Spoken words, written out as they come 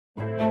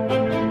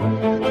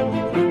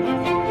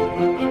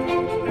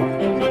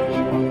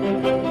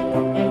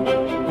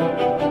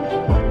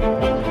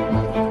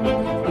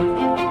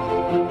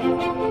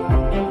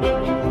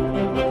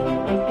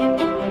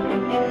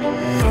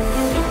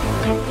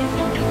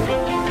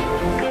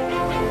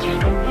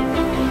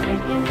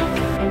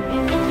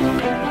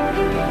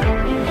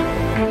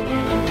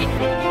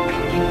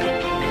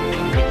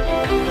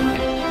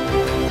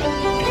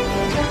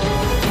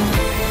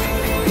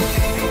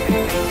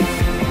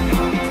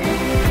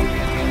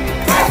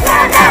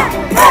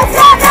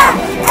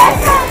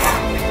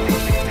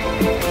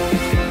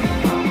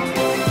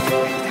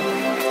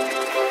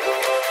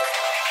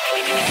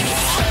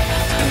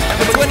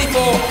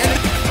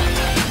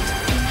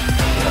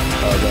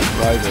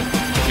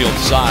Field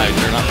side,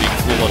 they're not being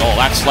fooled at all.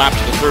 That slap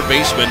to the third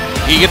baseman.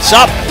 He gets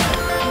up.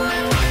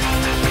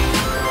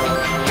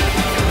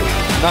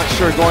 Not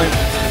sure going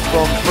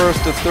from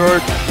first to third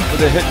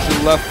with a hit to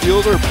the left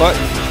fielder, but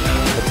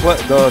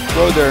the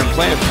throw there in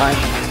playing time.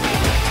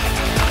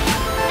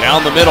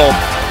 Down the middle,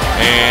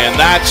 and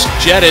that's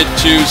jetted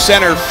to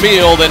center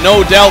field, and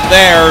no doubt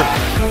there.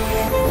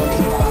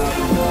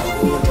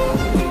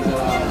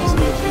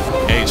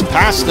 He's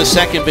past the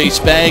second base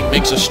bag,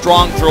 makes a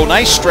strong throw.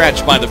 Nice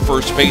stretch by the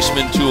first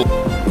baseman too.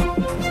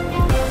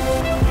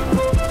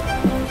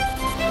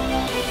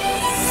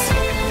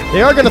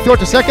 They are going to throw it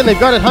to second. They've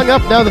got it hung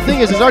up. Now the thing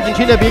is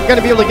Argentina going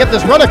to be able to get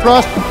this run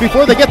across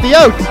before they get the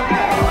out?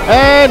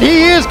 And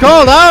he is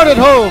called out at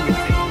home.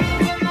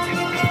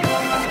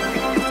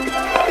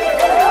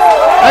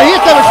 And he's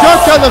got a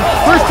shot on the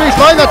first base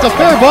line. That's a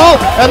fair ball,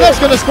 and that's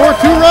going to score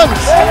 2 runs.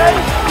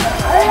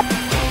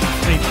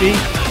 3 feet.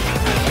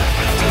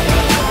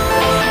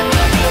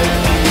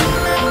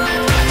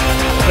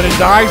 But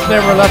his eyes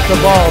never left the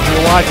ball if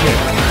you watch it.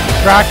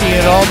 Tracking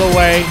it all the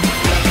way.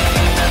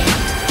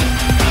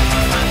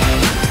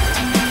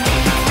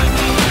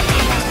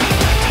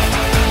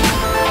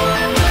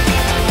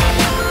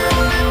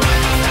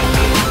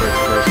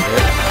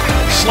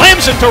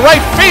 Slams it to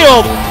right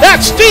field.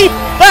 That's deep.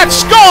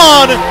 That's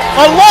gone.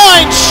 A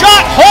line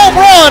shot home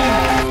run.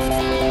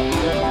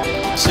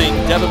 Seeing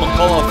Devin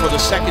McCullough for the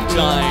second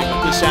time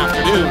this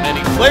afternoon, and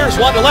he flares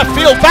one to left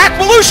field. Back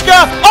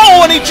Malushka.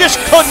 Oh, and he just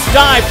couldn't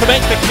dive to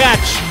make the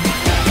catch.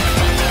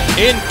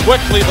 In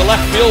quickly, the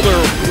left fielder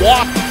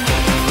walked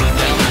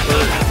down the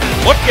third.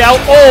 Look out.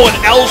 Oh, and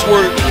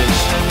Ellsworth was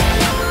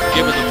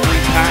given the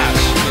free pass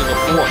in the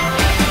fourth.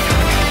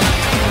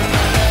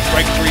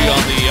 Strike 3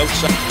 on the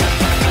outside.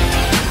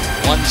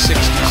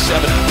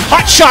 167.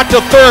 Hot shot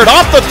to third,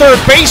 off the third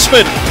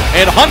baseman,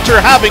 and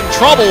Hunter having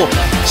trouble,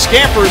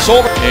 scampers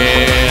over,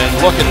 and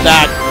look at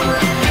that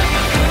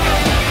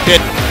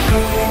hit.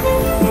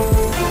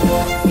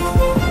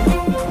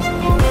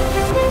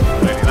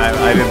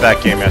 I did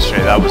that game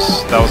yesterday. That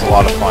was a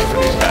lot of fun for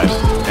these guys.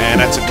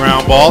 And that's a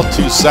ground ball,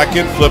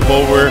 2-second, flip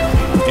over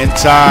in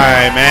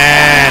time,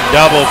 and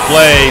double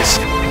plays.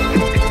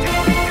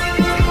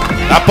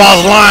 That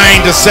ball's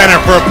lined to center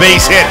for a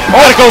base hit.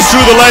 Oh, it goes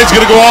through the legs,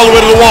 going to go all the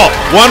way to the wall.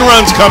 1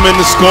 run's come in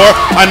to score,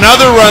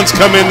 another run's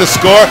come in to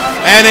score,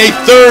 and a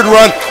third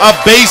run, a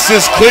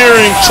bases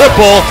clearing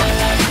triple.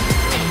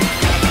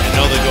 You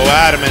know they go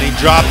at him, and he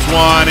drops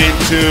one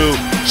into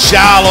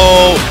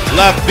shallow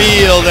left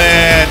field,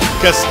 and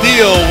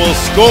Castillo will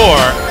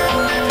score.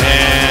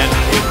 And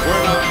if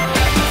we're not...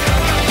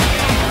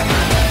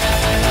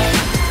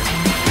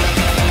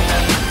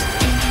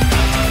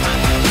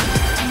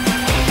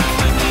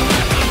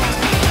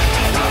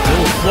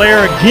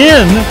 Flare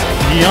again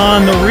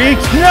beyond the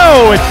reach.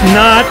 No, it's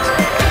not.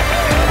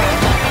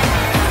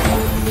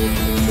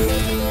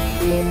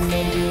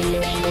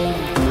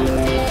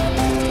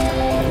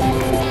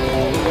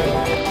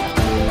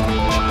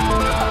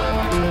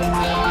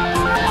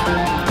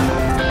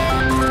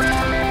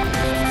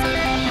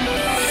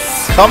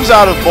 Comes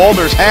out of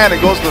Boulder's hand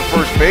and goes to the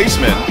first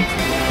baseman.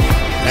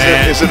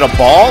 Is it a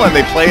ball and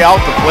they play out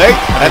the play?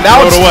 And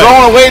now it's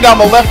thrown away down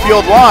the left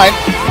field line.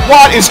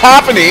 What is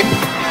happening?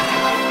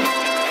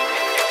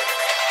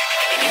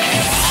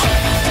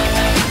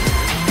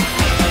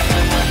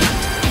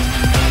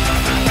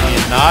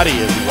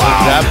 Nadia,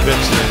 wow. That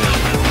pitch,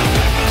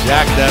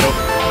 jack that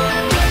up.